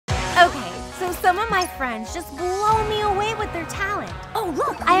So some of my friends just blow me away with their talent. Oh,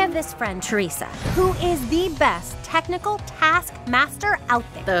 look, I have this friend, Teresa, who is the best technical task master out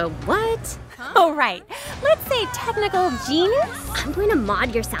there. The what? Oh, right. Let's say technical genius. I'm going to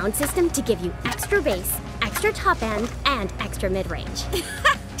mod your sound system to give you extra bass, extra top end, and extra mid-range.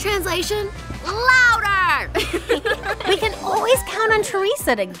 Translation? Louder! We can always count on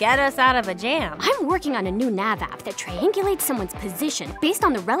Teresa to get us out of a jam. I'm working on a new nav app that triangulates someone's position based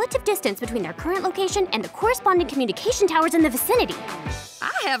on the relative distance between their current location and the corresponding communication towers in the vicinity.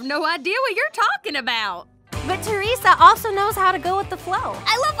 I have no idea what you're talking about. But Teresa also knows how to go with the flow.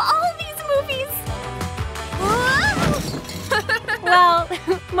 I love all these movies! Well,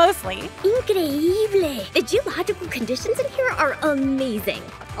 mostly. Increíble! The geological conditions in here are amazing.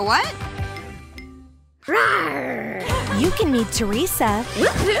 A what? Rawr! You can meet Teresa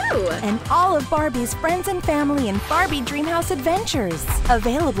Woohoo! and all of Barbie's friends and family in Barbie Dreamhouse Adventures.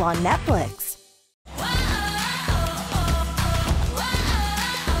 Available on Netflix.